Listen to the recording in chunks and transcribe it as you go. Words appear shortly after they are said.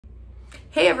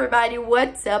Hey everybody,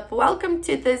 what's up? Welcome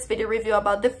to this video review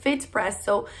about the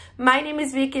FitSpresso. My name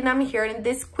is Vicky and I'm here in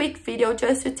this quick video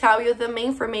just to tell you the main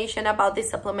information about this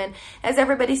supplement, as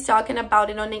everybody's talking about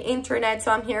it on the internet.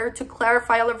 So I'm here to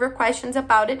clarify all of your questions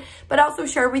about it, but also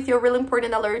share with you a really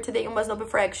important alert today you must know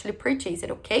before I actually purchase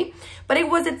it, okay? But it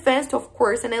was advanced, of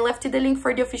course, and I left the link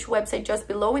for the official website just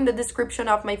below in the description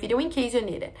of my video in case you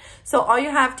need it. So all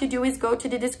you have to do is go to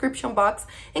the description box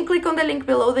and click on the link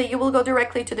below that you will go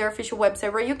directly to their official website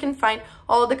where you can find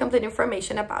all the complete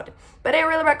information about it. But I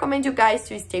really recommend you guys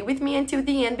to stay with me until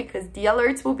the end because the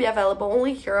alerts will be available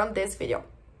only here on this video.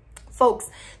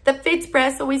 Folks, the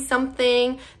FitSpresso is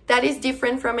something that is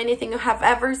different from anything you have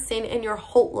ever seen in your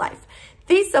whole life.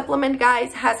 This supplement,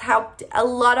 guys, has helped a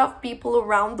lot of people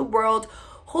around the world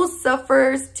who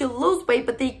suffers to lose weight,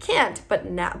 but they can't. But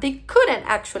now they couldn't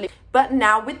actually. But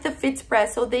now with the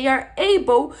FitSpresso, they are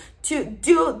able to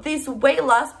do this weight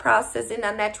loss process in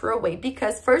a natural way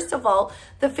because first of all,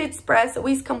 the FitSpresso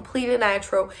is completely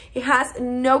natural. It has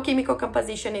no chemical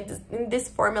composition in this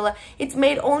formula. It's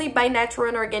made only by natural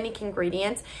and organic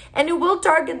ingredients, and it will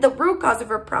target the root cause of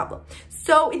your problem.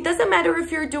 So it doesn't matter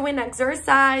if you're doing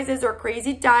exercises or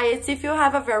crazy diets, if you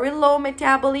have a very low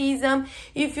metabolism,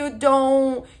 if you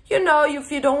don't,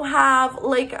 if you don't have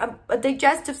like a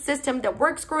digestive system that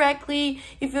works correctly,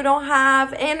 if you don't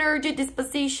have energy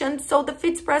disposition. So the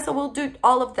FitSpresso will do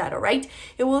all of that, all right?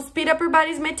 It will speed up your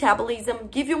body's metabolism,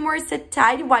 give you more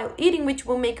satiety while eating, which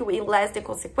will make you eat less and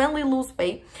consequently lose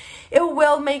weight. It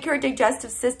will make your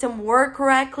digestive system work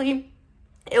correctly.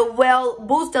 It will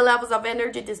boost the levels of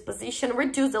energy disposition,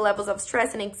 reduce the levels of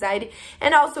stress and anxiety,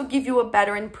 and also give you a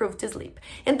better improved sleep.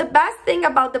 And the best thing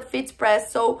about the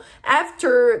FitSpresso,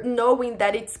 after knowing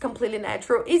that it's completely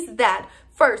natural, is that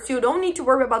first, you don't need to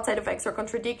worry about side effects or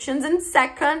contradictions. And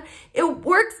second, it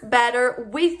works better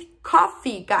with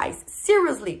coffee, guys.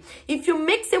 Seriously, if you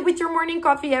mix it with your morning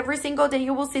coffee every single day,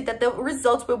 you will see that the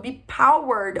results will be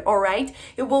powered, all right?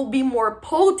 It will be more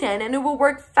potent and it will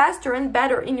work faster and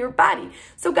better in your body.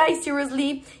 So guys,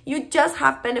 seriously, you just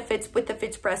have benefits with the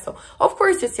FitSpresso. Of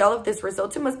course, to see all of these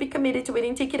results, you must be committed to it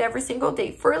and take it every single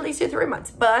day for at least 3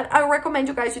 months. But I recommend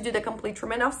you guys to do the complete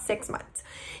treatment of 6 months.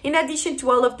 In addition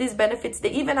to all of these benefits, they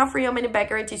even offer you a money-back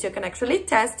guarantee so you can actually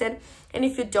test it. And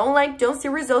if you don't see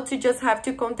results, you just have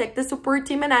to contact the support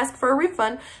team and ask for a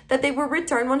refund that they will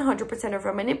return 100% of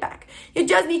your money back. You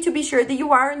just need to be sure that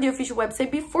you are on the official website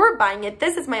before buying it.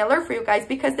 This is my alert for you guys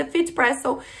because the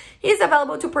FitSpresso is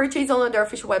available to purchase only on their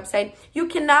official website. You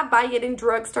cannot buy it in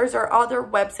drugstores or other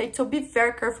websites, so be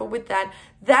very careful with that.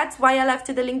 That's why I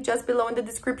left the link just below in the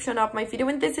description of my video,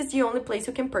 and this is the only place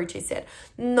you can purchase it.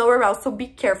 Nowhere else, so be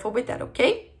careful with that,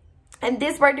 okay? And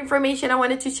this part information I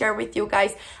wanted to share with you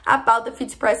guys about the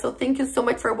FitSpresso. Thank you so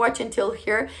much for watching till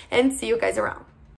here and see you guys around.